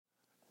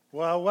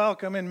Well,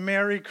 welcome and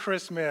Merry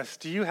Christmas.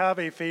 Do you have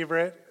a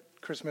favorite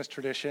Christmas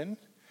tradition?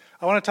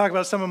 I want to talk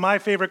about some of my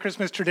favorite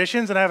Christmas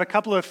traditions, and I have a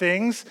couple of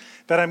things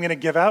that I'm going to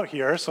give out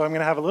here, so I'm going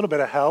to have a little bit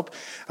of help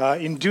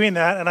in doing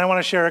that, and I want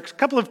to share a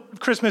couple of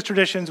Christmas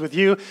traditions with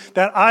you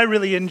that I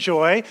really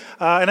enjoy,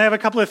 and I have a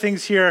couple of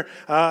things here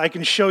I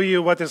can show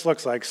you what this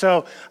looks like.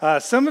 So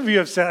some of you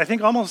have said, I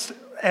think almost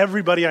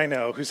everybody I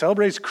know who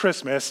celebrates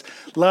Christmas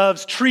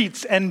loves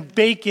treats and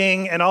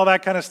baking and all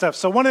that kind of stuff.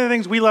 So one of the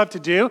things we love to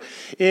do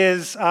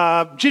is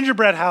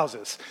gingerbread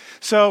houses.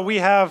 So we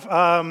have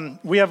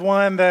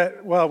one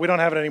that, well, we don't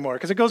have it anymore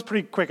because it goes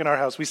pretty quick in our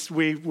house.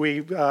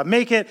 We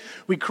make it,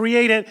 we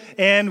create it,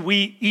 and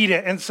we eat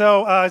it. And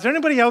so is there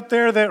anybody out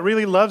there that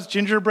really loves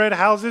gingerbread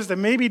houses that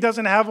maybe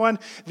doesn't have one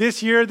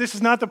this year? This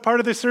is not the part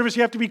of the service.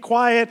 You have to be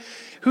quiet.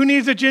 Who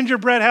needs a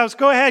gingerbread house?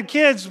 Go ahead,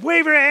 kids,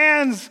 wave your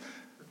hands.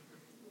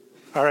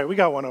 All right, we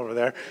got one over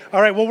there. All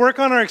right, we'll work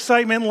on our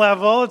excitement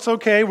level. It's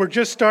okay, we're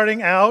just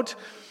starting out.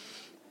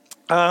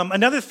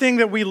 Another thing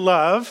that we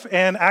love,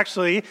 and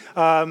actually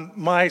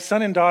my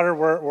son and daughter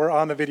were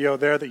on the video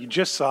there that you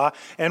just saw,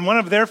 and one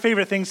of their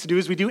favorite things to do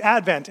is we do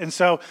Advent. And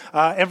so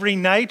every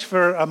night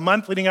for a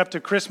month leading up to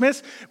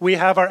Christmas, we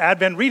have our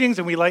Advent readings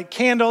and we light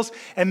candles,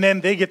 and then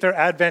they get their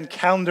Advent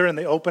calendar and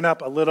they open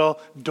up a little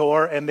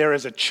door and there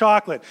is a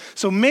chocolate.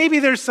 So maybe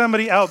there's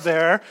somebody out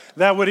there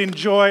that would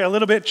enjoy a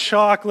little bit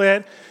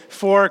chocolate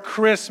for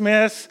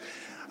Christmas.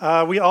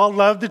 We all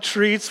love the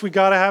treats. We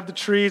got to have the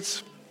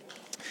treats.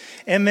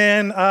 And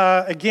then,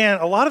 again,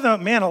 a lot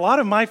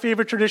of my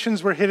favorite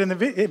traditions were hit in the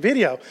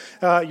video.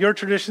 Your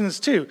traditions,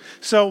 too.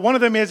 So one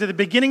of them is at the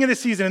beginning of the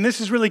season, and this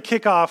is really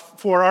kickoff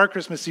for our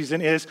Christmas season,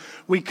 is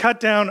we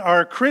cut down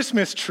our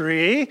Christmas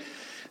tree.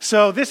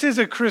 So this is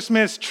a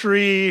Christmas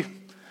tree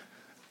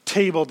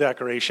table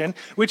decoration,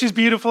 which is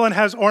beautiful and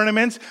has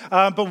ornaments.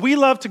 But we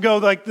love to go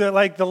like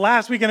the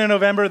last weekend in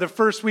November, the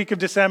first week of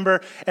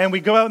December, and we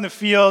go out in the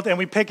field and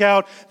we pick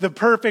out the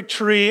perfect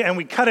tree and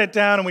we cut it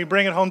down and we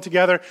bring it home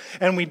together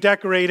and we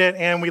decorate it,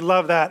 and we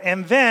love that.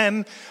 And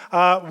then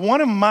one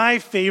of my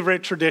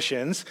favorite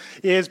traditions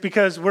is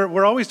because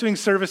we're always doing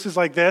services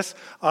like this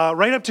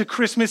right up to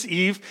Christmas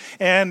Eve,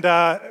 and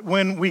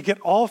when we get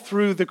all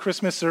through the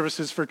Christmas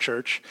services for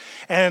church,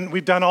 and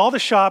we've done all the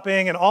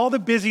shopping and all the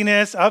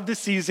busyness of the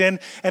season,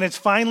 and it's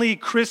finally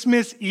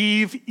Christmas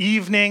Eve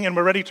evening, and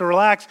we're ready to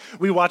relax.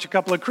 We watch a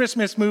couple of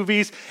Christmas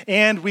movies,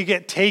 and we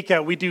get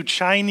takeout. We do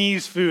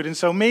Chinese food, and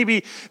so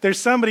maybe there's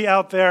somebody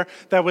out there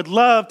that would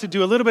love to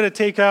do a little bit of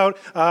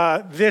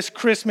takeout this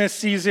Christmas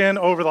season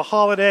over the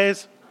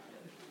holidays,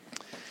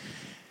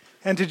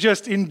 and to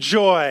just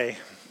enjoy.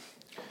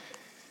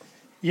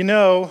 You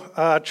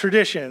know,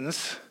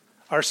 traditions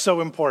are so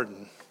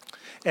important.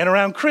 And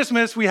around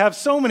Christmas, we have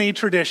so many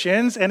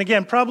traditions. And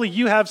again, probably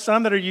you have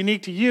some that are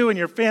unique to you and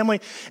your family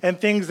and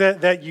things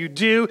that you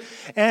do.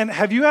 And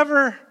have you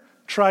ever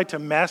tried to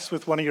mess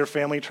with one of your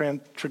family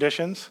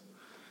traditions?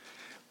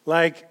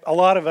 Like a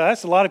lot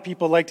of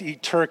people like to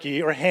eat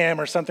turkey or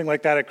ham or something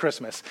like that at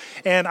Christmas.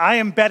 And I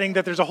am betting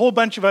that there's a whole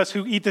bunch of us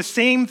who eat the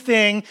same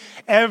thing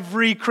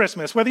every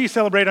Christmas, whether you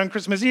celebrate on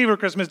Christmas Eve or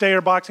Christmas Day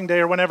or Boxing Day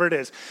or whenever it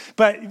is.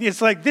 But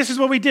it's like, this is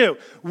what we do.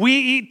 We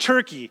eat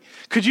turkey.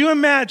 Could you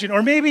imagine,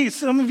 or maybe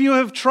some of you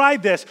have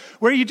tried this,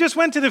 where you just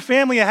went to the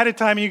family ahead of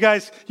time and you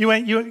guys,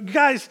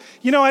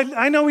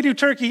 I know we do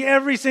turkey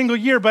every single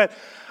year, but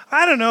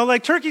I don't know,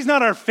 like turkey's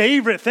not our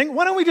favorite thing.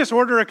 Why don't we just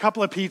order a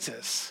couple of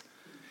pizzas?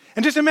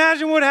 And just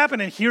imagine what would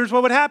happen, and here's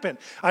what would happen.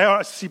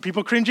 I see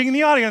people cringing in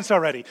the audience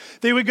already.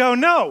 They would go,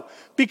 no,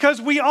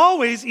 because we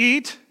always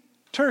eat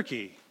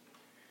turkey.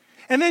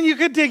 And then you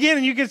could dig in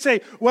and you could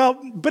say, well,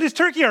 but is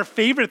turkey our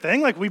favorite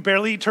thing? Like we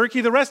barely eat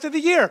turkey the rest of the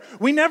year.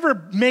 We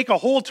never make a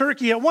whole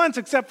turkey at once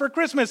except for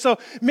Christmas. So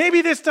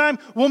maybe this time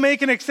we'll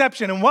make an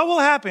exception. And what will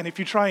happen if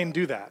you try and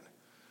do that?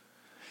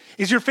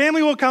 Is your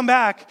family will come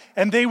back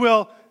and they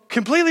will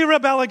completely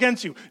rebel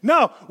against you.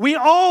 No, we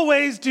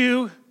always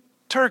do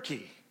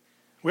turkey.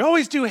 We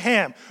always do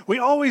ham. We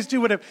always do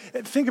whatever.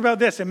 Think about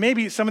this, and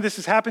maybe some of this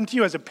has happened to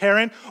you as a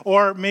parent,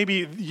 or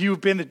maybe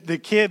you've been the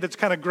kid that's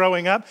kind of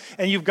growing up,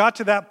 and you've got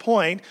to that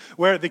point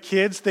where the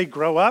kids, they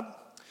grow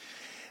up,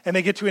 and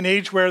they get to an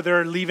age where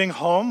they're leaving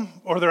home,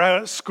 or they're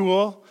out at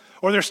school,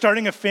 or they're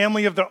starting a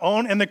family of their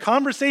own, and the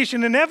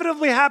conversation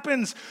inevitably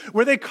happens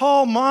where they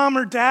call mom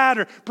or dad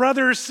or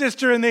brother or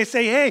sister, and they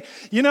say, hey,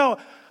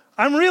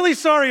 I'm really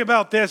sorry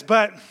about this,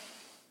 but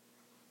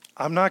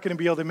I'm not going to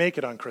be able to make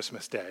it on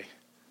Christmas Day.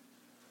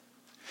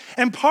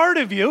 And part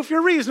of you, if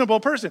you're a reasonable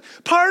person,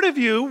 part of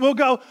you will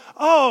go,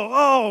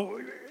 oh,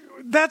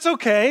 that's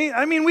okay.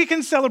 I mean, we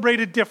can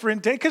celebrate a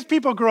different day because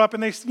people grow up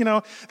and they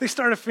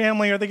start a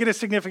family or they get a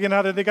significant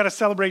other. They got to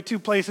celebrate two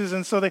places,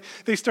 and so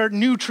they start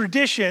new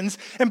traditions.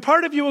 And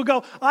part of you will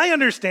go, I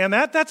understand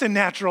that. That's a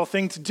natural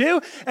thing to do.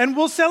 And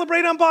we'll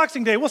celebrate on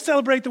Boxing Day. We'll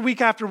celebrate the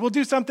week after. We'll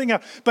do something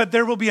else. But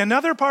there will be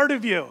another part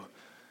of you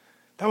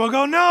that will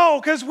go,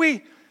 no, because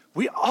we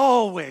We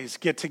always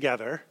get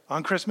together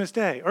on Christmas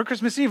Day or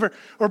Christmas Eve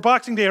or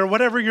Boxing Day or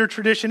whatever your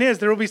tradition is.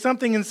 There will be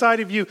something inside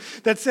of you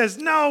that says,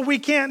 no, we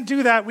can't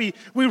do that. We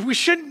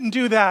shouldn't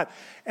do that.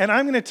 And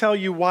I'm going to tell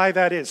you why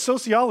that is.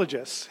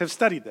 Sociologists have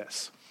studied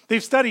this.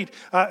 They've studied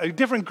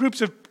different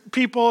groups of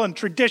people and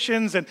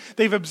traditions, and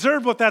they've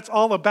observed what that's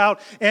all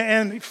about.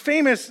 And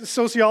famous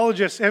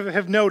sociologists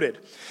have noted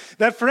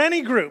that for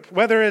any group,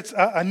 whether it's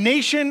a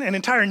nation, an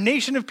entire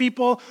nation of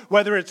people,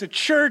 whether it's a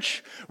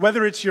church,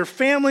 whether it's your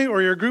family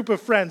or your group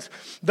of friends,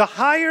 the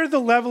higher the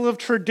level of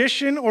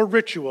tradition or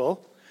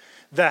ritual,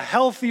 the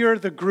healthier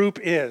the group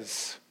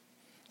is.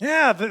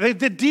 Yeah,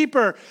 the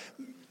deeper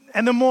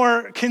and the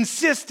more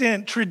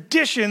consistent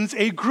traditions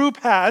a group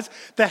has,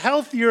 the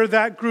healthier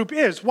that group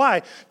is.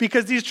 Why?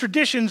 Because these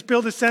traditions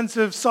build a sense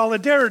of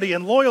solidarity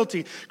and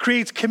loyalty,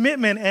 creates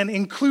commitment and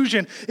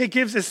inclusion. It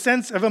gives a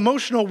sense of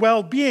emotional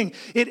well-being.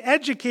 It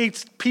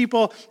educates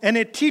people and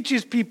it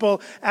teaches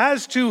people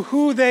as to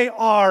who they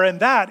are, and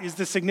that is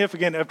the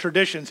significance of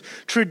traditions.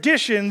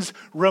 Traditions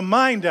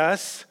remind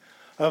us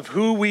of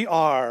who we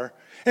are.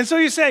 And so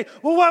you say,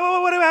 well,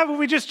 what if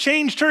we just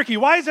change turkey?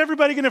 Why is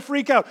everybody going to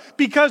freak out?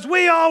 Because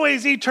we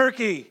always eat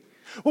turkey.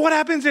 Well, what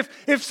happens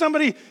if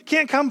somebody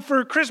can't come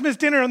for Christmas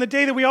dinner on the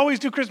day that we always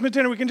do Christmas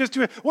dinner? We can just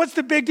do it. What's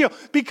the big deal?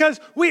 Because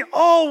we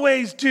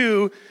always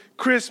do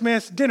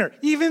Christmas dinner,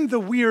 even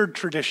the weird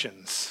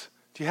traditions.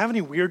 Do you have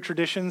any weird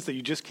traditions that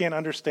you just can't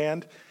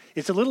understand?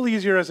 It's a little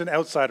easier as an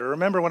outsider.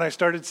 Remember when I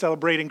started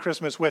celebrating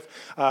Christmas with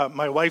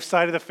my wife's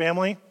side of the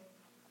family?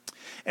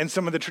 And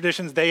some of the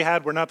traditions they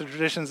had were not the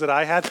traditions that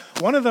I had.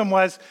 One of them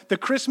was the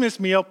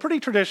Christmas meal, pretty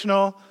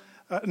traditional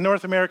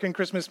North American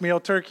Christmas meal,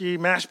 turkey,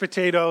 mashed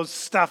potatoes,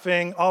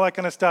 stuffing, all that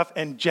kind of stuff,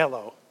 and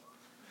Jell-O.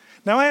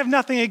 Now, I have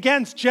nothing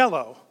against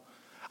Jell-O.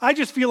 I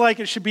just feel like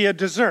it should be a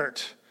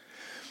dessert.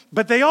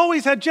 But they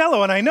always had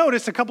Jell-O, and I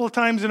noticed a couple of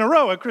times in a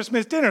row at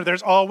Christmas dinner,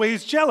 there's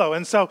always Jell-O.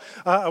 And so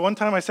one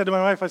time I said to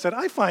my wife,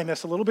 I find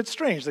this a little bit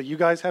strange that you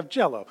guys have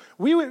Jell-O.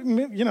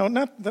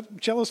 Not that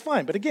Jell-O's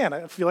fine, but again,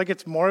 I feel like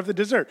it's more of the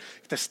dessert.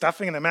 The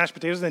stuffing and the mashed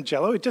potatoes and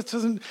Jell-O, it just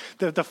doesn't,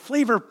 the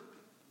flavor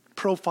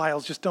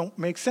profiles just don't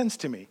make sense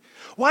to me.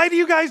 Why do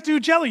you guys do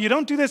Jell-O? You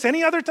don't do this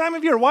any other time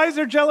of year. Why is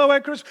there Jell-O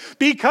at Christmas?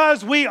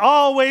 Because we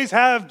always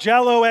have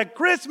Jell-O at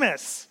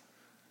Christmas.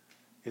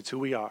 It's who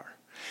we are.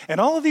 And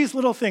all of these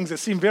little things that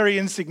seem very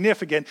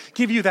insignificant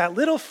give you that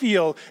little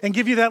feel and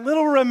give you that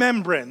little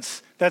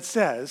remembrance that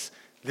says,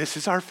 this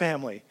is our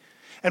family.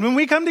 And when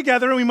we come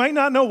together, and we might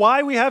not know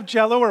why we have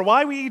Jell-O or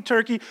why we eat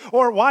turkey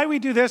or why we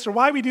do this or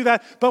why we do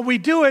that, but we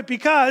do it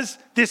because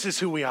this is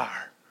who we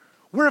are.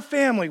 We're a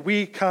family.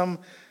 We come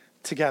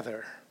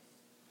together.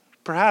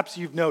 Perhaps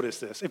you've noticed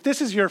this. If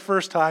this is your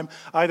first time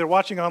either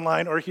watching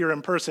online or here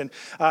in person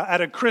at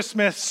a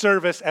Christmas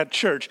service at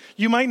church,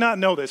 you might not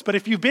know this, but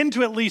if you've been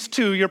to at least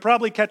two, you're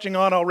probably catching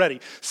on already.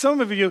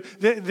 Some of you,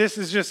 this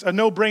is just a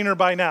no-brainer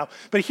by now.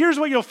 But here's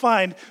what you'll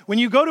find when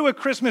you go to a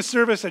Christmas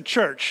service at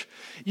church.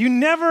 You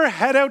never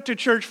head out to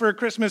church for a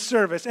Christmas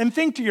service and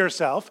think to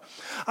yourself,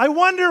 I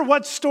wonder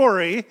what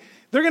story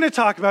they're going to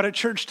talk about at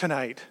church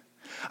tonight.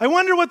 I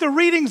wonder what the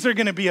readings are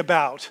going to be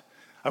about.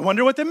 I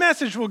wonder what the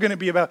message will going to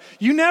be about.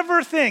 You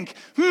never think,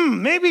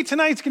 maybe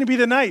tonight's going to be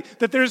the night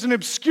that there's an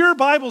obscure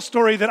Bible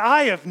story that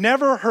I have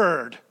never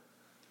heard.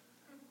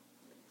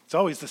 It's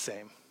always the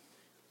same.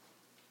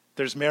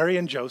 There's Mary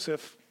and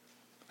Joseph,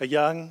 a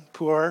young,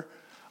 poor,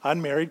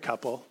 unmarried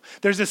couple.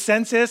 There's a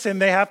census, and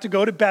they have to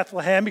go to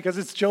Bethlehem because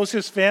it's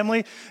Joseph's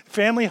family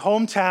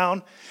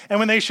hometown. And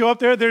when they show up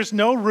there, there's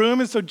no room,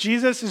 and so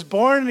Jesus is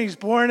born, and he's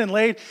born and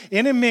laid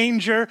in a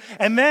manger.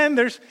 And then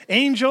there's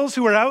angels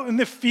who are out in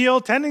the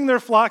field tending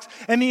their flocks,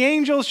 and the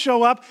angels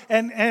show up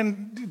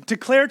and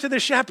declare to the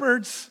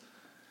shepherds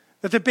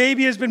that the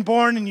baby has been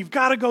born and you've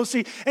got to go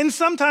see. And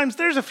sometimes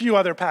there's a few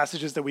other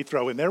passages that we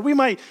throw in there. We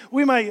might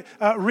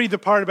read the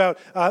part about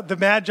the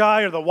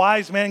Magi or the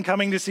wise men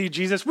coming to see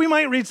Jesus. We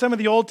might read some of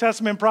the Old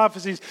Testament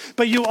prophecies,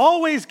 but you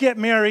always get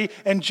Mary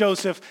and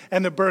Joseph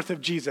and the birth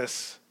of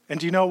Jesus. And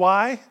do you know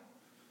why?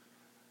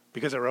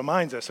 Because it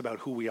reminds us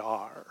about who we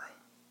are.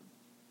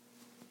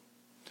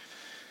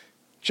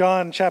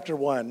 John chapter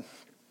 1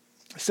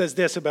 says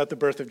this about the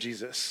birth of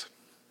Jesus.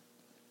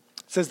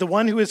 It says, the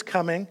one who is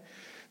coming,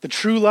 the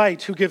true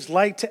light who gives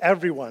light to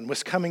everyone,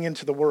 was coming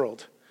into the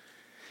world.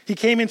 He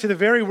came into the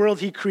very world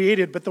he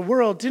created, but the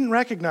world didn't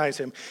recognize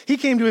him. He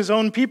came to his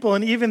own people,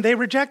 and even they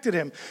rejected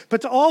him.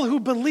 But to all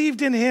who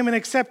believed in him and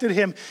accepted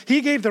him,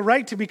 he gave the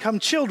right to become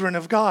children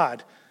of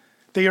God.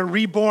 They are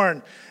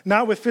reborn,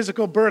 not with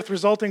physical birth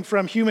resulting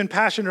from human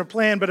passion or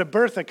plan, but a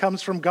birth that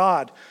comes from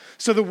God.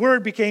 So the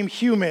Word became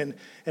human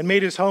and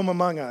made his home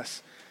among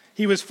us.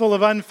 He was full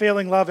of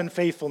unfailing love and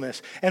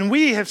faithfulness. And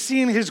we have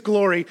seen his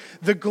glory,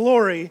 the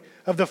glory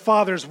of the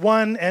Father's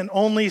one and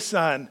only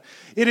Son.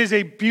 It is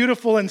a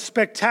beautiful and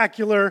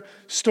spectacular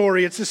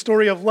story. It's a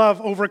story of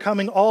love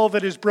overcoming all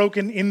that is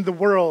broken in the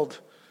world.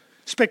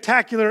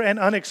 Spectacular and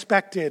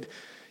unexpected.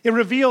 It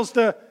reveals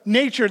the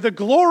nature, the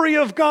glory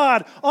of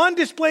God, on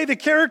display the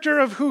character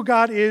of who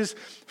God is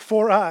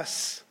for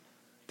us.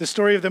 The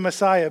story of the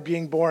Messiah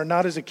being born,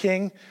 not as a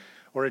king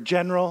or a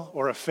general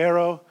or a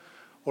pharaoh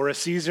or a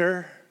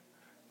Caesar,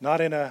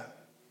 not in a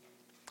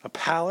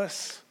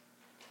palace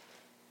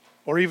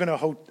or even a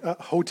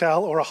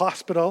hotel or a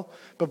hospital,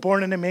 but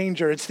born in a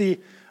manger. It's the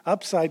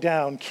upside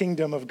down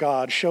kingdom of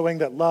God, showing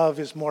that love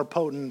is more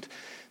potent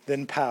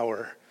than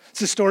power. It's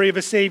the story of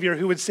a Savior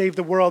who would save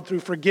the world through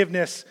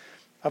forgiveness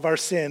of our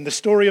sin. The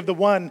story of the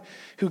one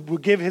who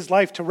would give his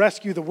life to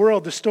rescue the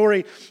world. The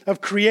story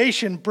of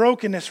creation,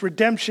 brokenness,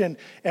 redemption,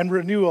 and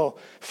renewal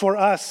for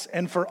us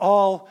and for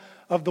all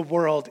of the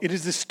world. It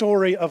is the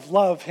story of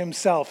love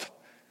himself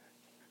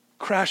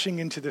crashing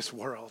into this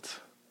world.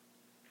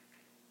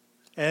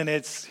 And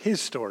it's his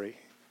story.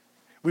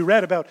 We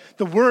read about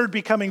the Word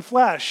becoming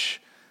flesh,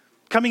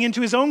 coming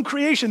into his own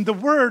creation. The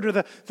Word, or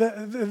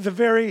the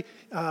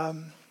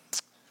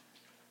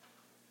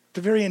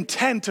very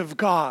intent of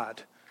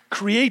God,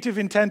 creative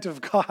intent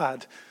of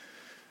God,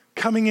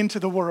 coming into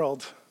the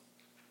world.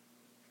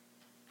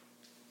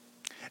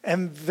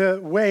 And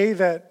the way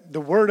that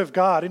the Word of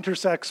God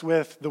intersects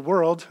with the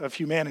world of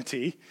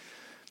humanity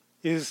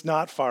is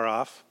not far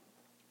off.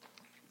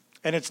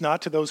 And it's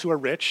not to those who are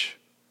rich,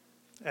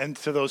 and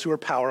to those who are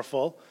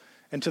powerful,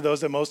 and to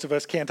those that most of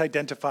us can't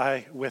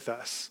identify with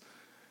us.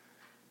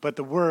 But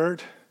the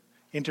Word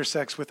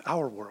intersects with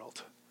our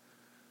world,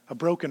 a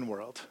broken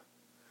world,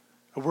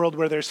 a world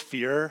where there's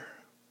fear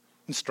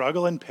and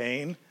struggle and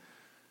pain,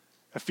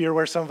 a fear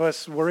where some of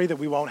us worry that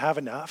we won't have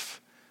enough.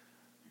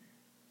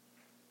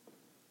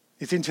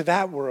 It's into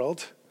that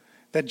world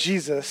that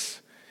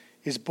Jesus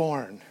is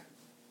born.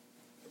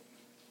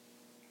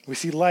 We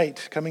see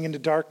light coming into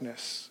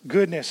darkness,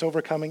 goodness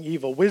overcoming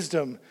evil,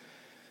 wisdom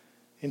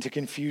into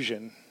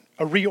confusion,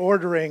 a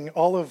reordering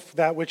all of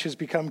that which has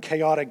become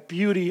chaotic,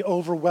 beauty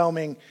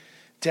overwhelming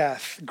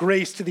death,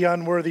 grace to the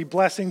unworthy,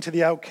 blessing to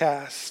the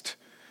outcast.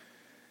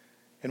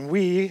 And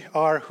we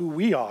are who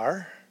we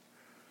are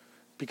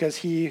because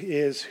he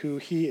is who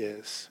he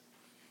is.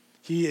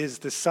 He is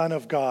the Son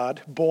of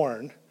God,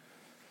 born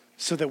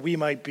so that we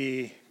might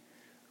be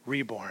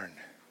reborn.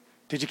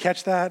 Did you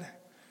catch that?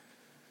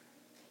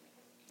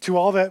 To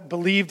all that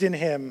believed in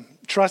him,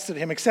 trusted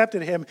him,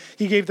 accepted him,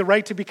 he gave the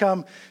right to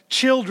become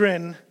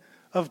children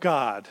of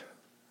God.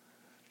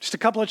 Just a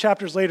couple of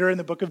chapters later in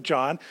the book of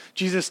John,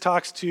 Jesus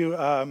talks to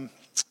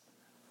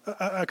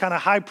a kind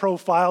of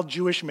high-profile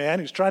Jewish man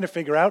who's trying to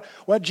figure out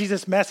what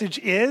Jesus' message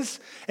is.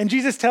 And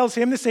Jesus tells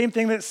him the same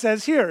thing that it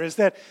says here, is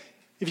that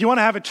if you want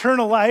to have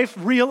eternal life,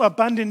 real,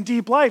 abundant,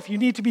 deep life, you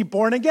need to be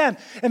born again.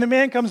 And the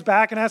man comes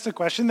back and asks a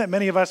question that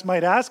many of us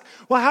might ask.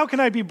 Well, how can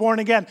I be born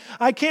again?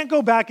 I can't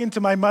go back into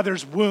my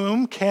mother's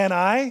womb, can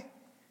I?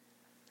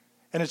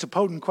 And it's a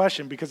potent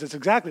question because it's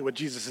exactly what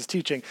Jesus is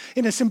teaching,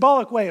 in a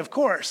symbolic way, of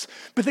course,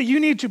 but that you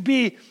need to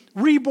be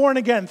reborn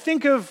again.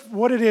 Think of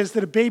what it is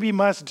that a baby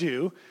must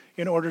do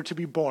in order to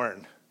be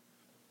born.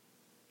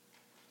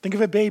 Think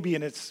of a baby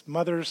in its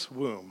mother's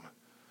womb,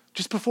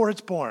 just before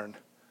it's born.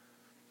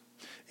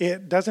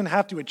 It doesn't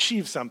have to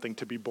achieve something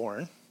to be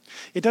born.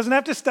 It doesn't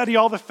have to study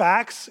all the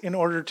facts in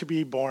order to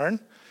be born.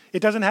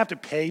 It doesn't have to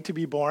pay to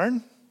be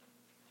born.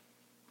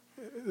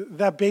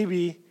 That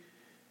baby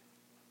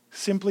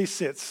simply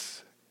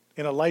sits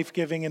in a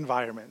life-giving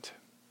environment.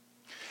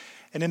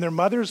 And in their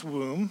mother's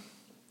womb,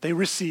 they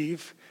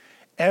receive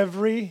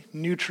every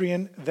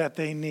nutrient that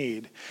they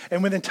need.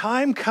 And when the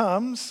time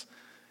comes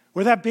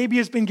where that baby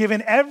has been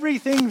given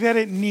everything that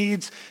it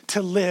needs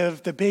to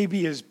live, the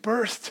baby is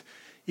birthed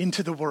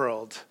into the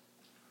world.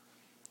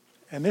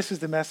 And this is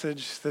the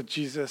message that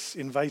Jesus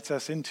invites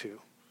us into.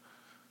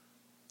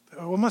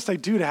 What must I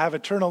do to have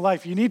eternal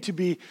life? You need to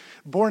be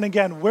born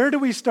again. Where do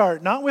we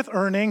start? Not with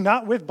earning,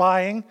 not with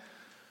buying,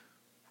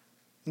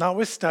 not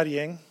with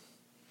studying,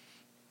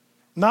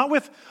 not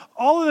with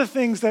all of the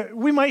things that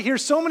we might hear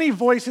so many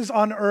voices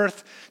on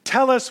earth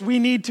tell us we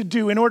need to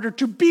do in order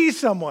to be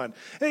someone.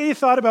 You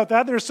thought about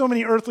that? There are so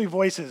many earthly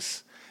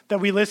voices that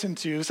we listen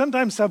to,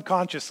 sometimes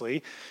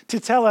subconsciously, to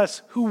tell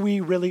us who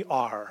we really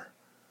are.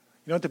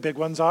 You know what the big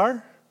ones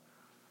are?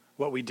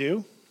 What we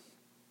do,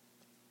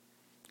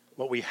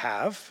 what we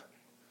have,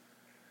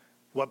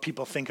 what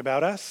people think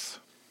about us,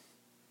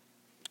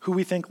 who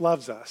we think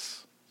loves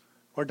us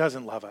or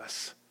doesn't love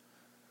us.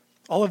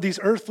 All of these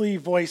earthly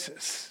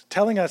voices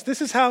telling us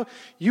this is how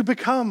you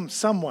become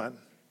someone.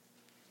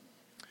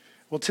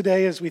 Well,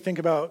 today as we think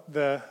about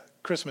the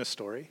Christmas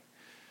story,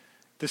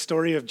 the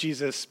story of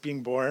Jesus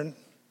being born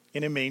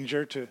in a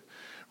manger to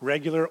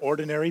regular,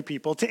 ordinary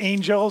people, to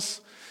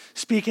angels,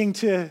 speaking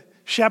to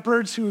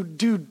shepherds who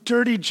do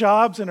dirty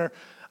jobs and are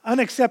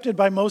unaccepted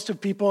by most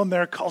of people in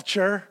their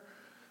culture,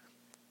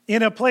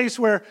 in a place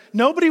where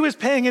nobody was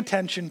paying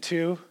attention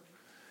to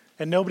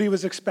and nobody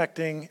was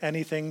expecting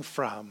anything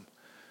from.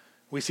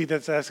 We see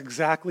that that's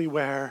exactly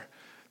where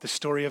the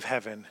story of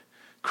heaven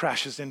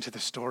crashes into the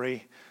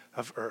story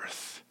of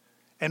earth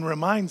and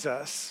reminds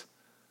us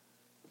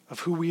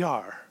of who we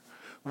are.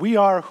 We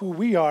are who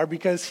we are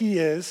because he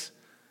is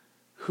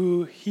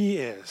who he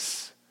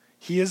is.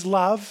 He is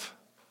love,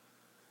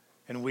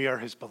 and we are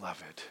his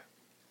beloved.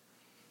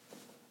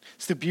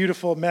 It's the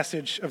beautiful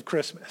message of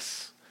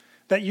Christmas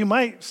that you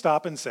might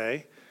stop and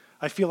say,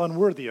 I feel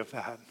unworthy of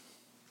that.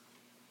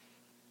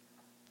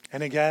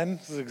 And again,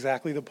 this is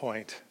exactly the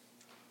point.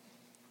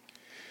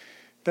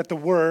 That the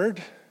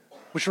Word,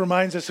 which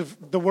reminds us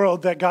of the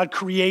world that God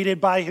created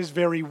by his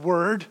very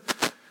Word,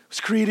 was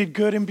created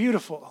good and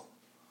beautiful.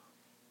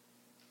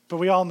 But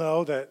we all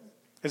know that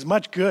as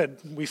much good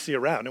we see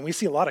around, and we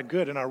see a lot of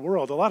good in our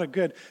world, a lot of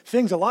good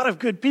things, a lot of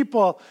good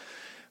people,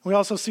 we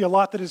also see a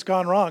lot that has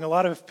gone wrong, a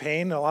lot of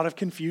pain, a lot of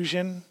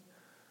confusion,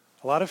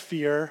 a lot of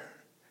fear,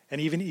 and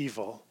even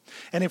evil.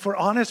 And if we're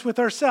honest with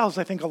ourselves,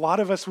 I think a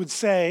lot of us would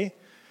say,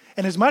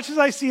 and as much as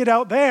I see it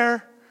out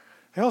there,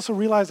 I also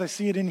realize I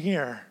see it in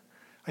here.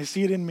 I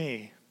see it in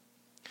me.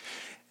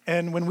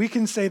 And when we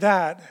can say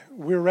that,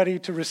 we're ready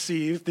to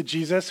receive the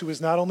Jesus who was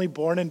not only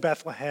born in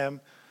Bethlehem,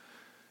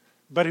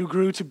 but who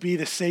grew to be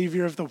the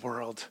Savior of the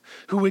world,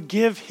 who would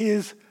give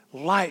his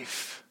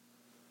life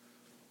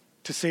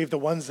to save the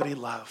ones that he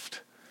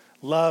loved.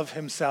 Love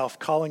himself,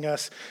 calling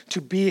us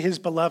to be his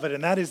beloved.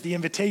 And that is the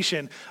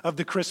invitation of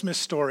the Christmas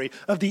story,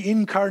 of the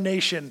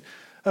incarnation,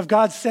 of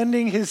God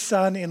sending his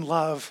Son in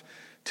love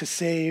to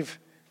save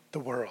the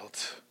world.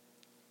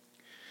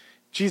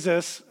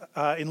 Jesus,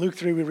 in Luke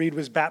 3 we read,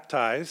 was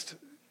baptized.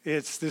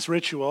 It's this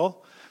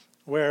ritual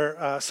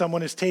where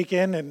someone is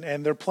taken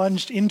and they're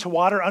plunged into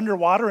water,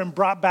 underwater, and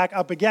brought back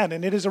up again.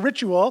 And it is a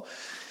ritual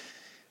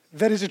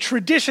that is a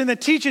tradition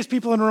that teaches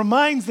people and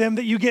reminds them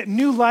that you get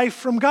new life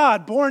from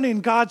God, born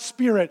in God's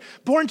Spirit,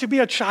 born to be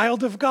a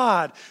child of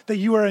God, that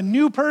you are a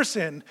new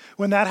person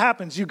when that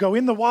happens. You go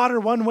in the water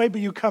one way,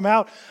 but you come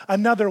out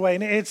another way.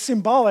 And it's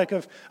symbolic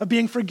of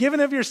being forgiven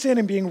of your sin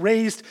and being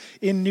raised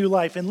in new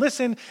life. And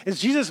listen,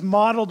 as Jesus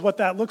modeled what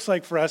that looks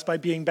like for us by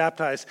being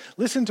baptized,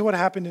 listen to what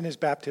happened in his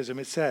baptism.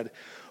 It said,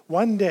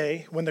 one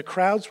day when the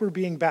crowds were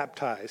being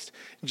baptized,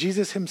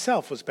 Jesus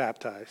himself was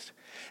baptized.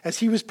 As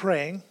he was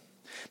praying,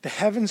 the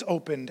heavens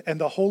opened and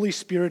the Holy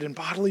Spirit in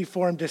bodily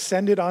form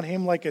descended on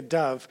him like a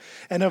dove.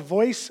 And a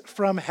voice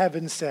from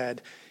heaven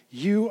said,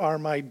 "You are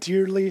my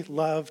dearly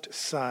loved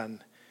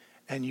Son,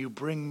 and you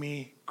bring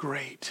me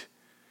great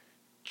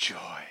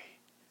joy.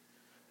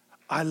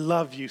 I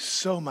love you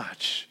so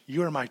much.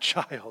 You are my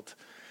child,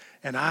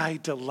 and I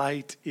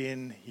delight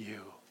in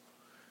you."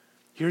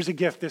 Here's a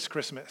gift this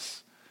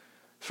Christmas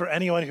for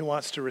anyone who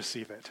wants to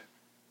receive it.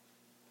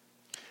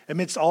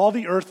 Amidst all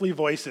the earthly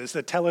voices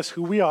that tell us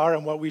who we are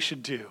and what we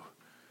should do,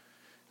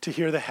 to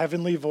hear the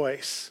heavenly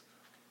voice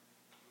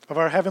of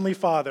our Heavenly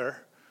Father,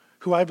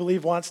 who I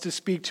believe wants to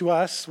speak to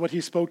us what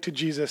he spoke to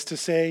Jesus, to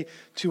say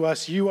to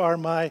us, "You are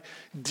my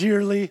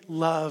dearly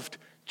loved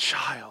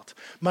child,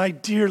 my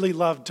dearly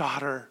loved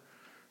daughter,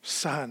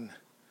 son,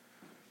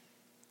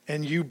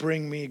 and you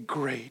bring me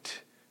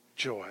great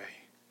joy."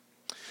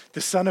 The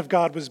Son of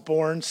God was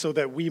born so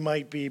that we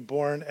might be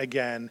born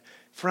again.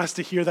 For us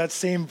to hear that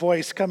same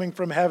voice coming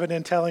from heaven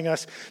and telling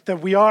us that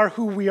we are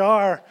who we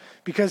are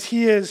because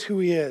he is who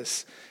he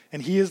is,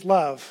 and he is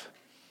love,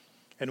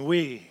 and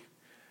we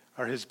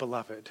are his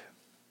beloved.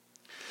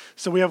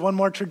 So we have one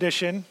more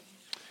tradition,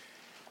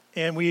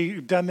 and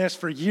we've done this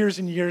for years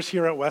and years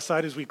here at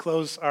Westside as we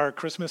close our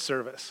Christmas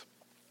service.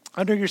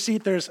 Under your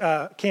seat, there's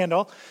a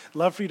candle.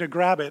 Love for you to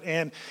grab it.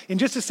 And in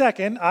just a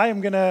second,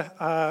 I'm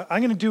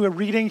gonna do a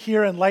reading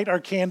here and light our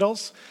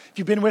candles. If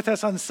you've been with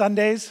us on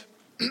Sundays,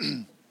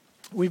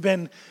 we've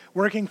been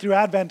working through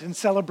Advent and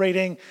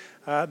celebrating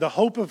the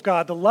hope of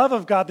God, the love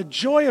of God, the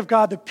joy of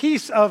God, the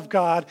peace of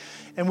God.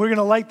 And we're going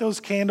to light those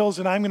candles,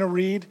 and I'm going to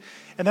read.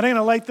 And then I'm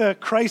going to light the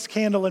Christ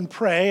candle and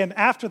pray. And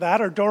after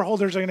that, our door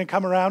holders are going to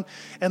come around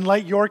and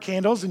light your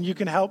candles, and you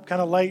can help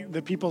kind of light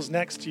the people's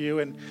next to you.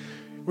 And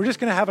we're just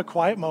going to have a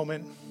quiet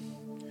moment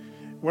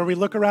where we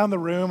look around the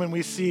room and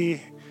we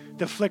see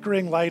the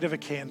flickering light of a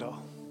candle.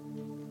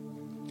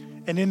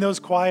 And in those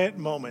quiet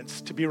moments,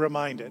 to be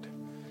reminded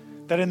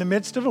that in the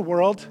midst of a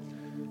world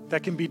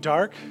that can be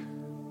dark,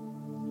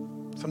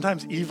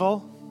 sometimes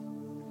evil,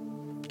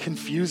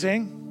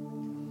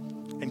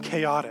 confusing, and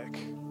chaotic,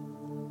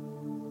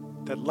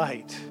 that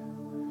light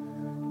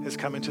has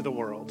come into the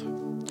world.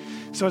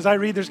 So as I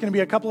read, there's going to be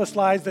a couple of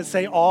slides that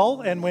say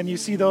all, and when you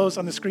see those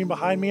on the screen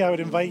behind me, I would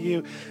invite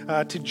you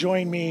to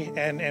join me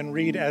and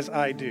read as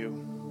I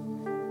do.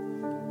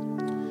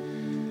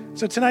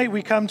 So tonight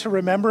we come to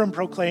remember and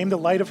proclaim the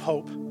light of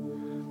hope.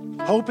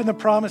 Hope in the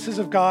promises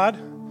of God,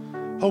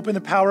 hope in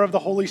the power of the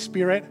Holy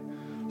Spirit,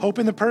 hope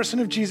in the person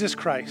of Jesus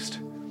Christ,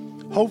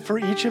 hope for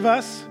each of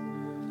us,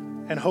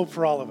 and hope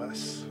for all of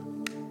us.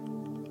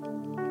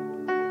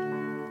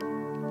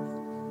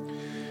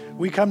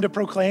 We come to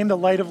proclaim the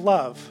light of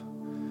love,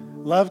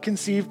 love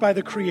conceived by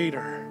the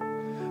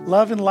Creator,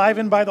 love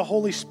enlivened by the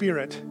Holy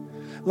Spirit,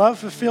 love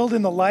fulfilled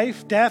in the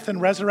life, death,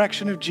 and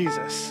resurrection of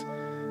Jesus,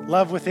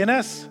 love within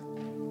us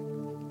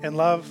and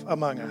love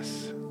among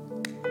us.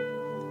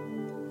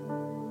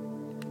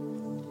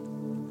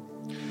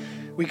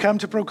 We come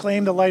to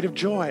proclaim the light of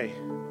joy,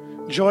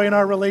 joy in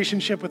our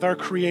relationship with our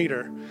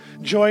Creator,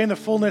 joy in the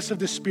fullness of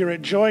the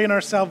Spirit, joy in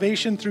our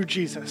salvation through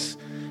Jesus,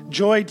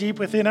 joy deep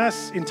within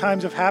us in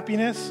times of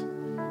happiness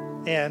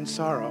and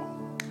sorrow.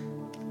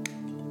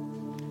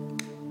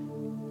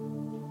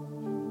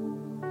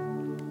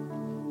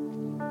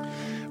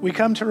 We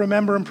come to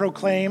remember and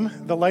proclaim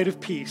the light of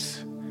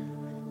peace.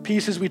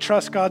 Peace as we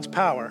trust God's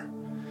power.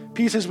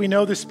 Peace as we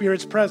know the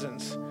Spirit's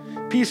presence.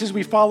 Peace as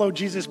we follow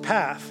Jesus'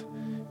 path.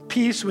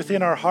 Peace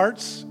within our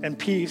hearts and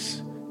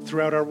peace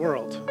throughout our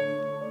world.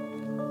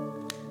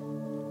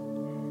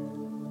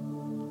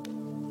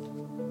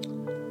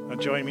 Now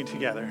join me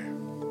together.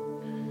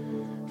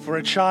 For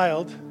a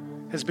child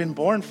has been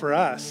born for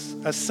us,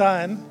 a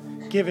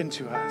son given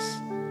to us.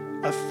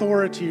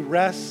 Authority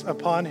rests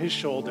upon his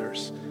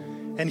shoulders,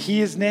 and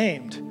he is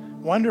named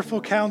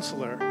Wonderful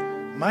Counselor,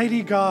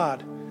 Mighty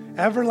God,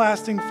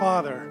 Everlasting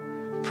Father,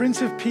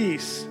 Prince of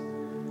Peace.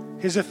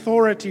 His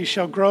authority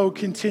shall grow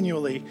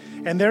continually,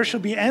 and there shall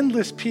be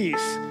endless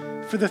peace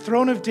for the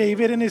throne of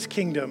David and his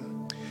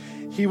kingdom.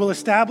 He will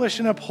establish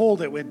and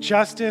uphold it with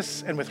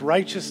justice and with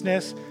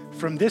righteousness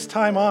from this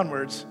time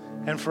onwards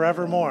and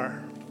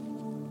forevermore.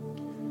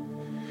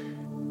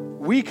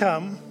 We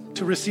come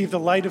to receive the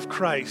light of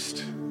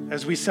Christ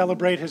as we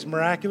celebrate his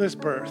miraculous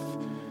birth.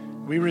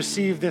 We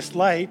receive this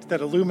light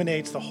that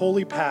illuminates the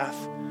holy path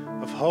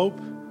of hope,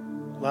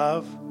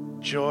 love,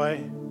 joy,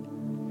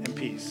 and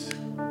peace.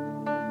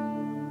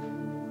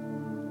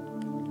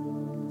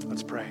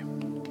 Let's pray.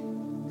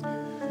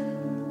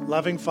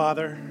 Loving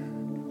Father,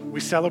 we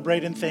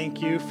celebrate and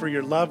thank you for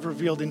your love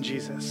revealed in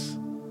Jesus.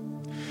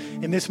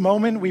 In this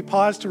moment, we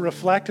pause to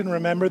reflect and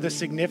remember the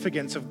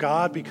significance of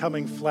God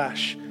becoming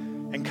flesh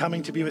and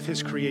coming to be with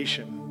his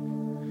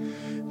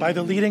creation. By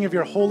the leading of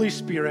your Holy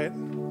Spirit,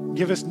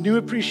 give us new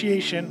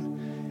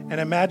appreciation and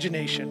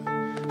imagination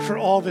for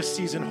all this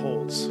season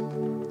holds.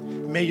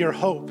 May your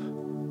hope,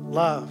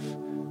 love,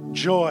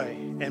 joy,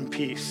 and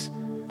peace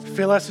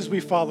fill us as we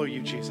follow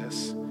you,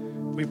 Jesus.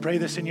 We pray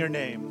this in your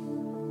name.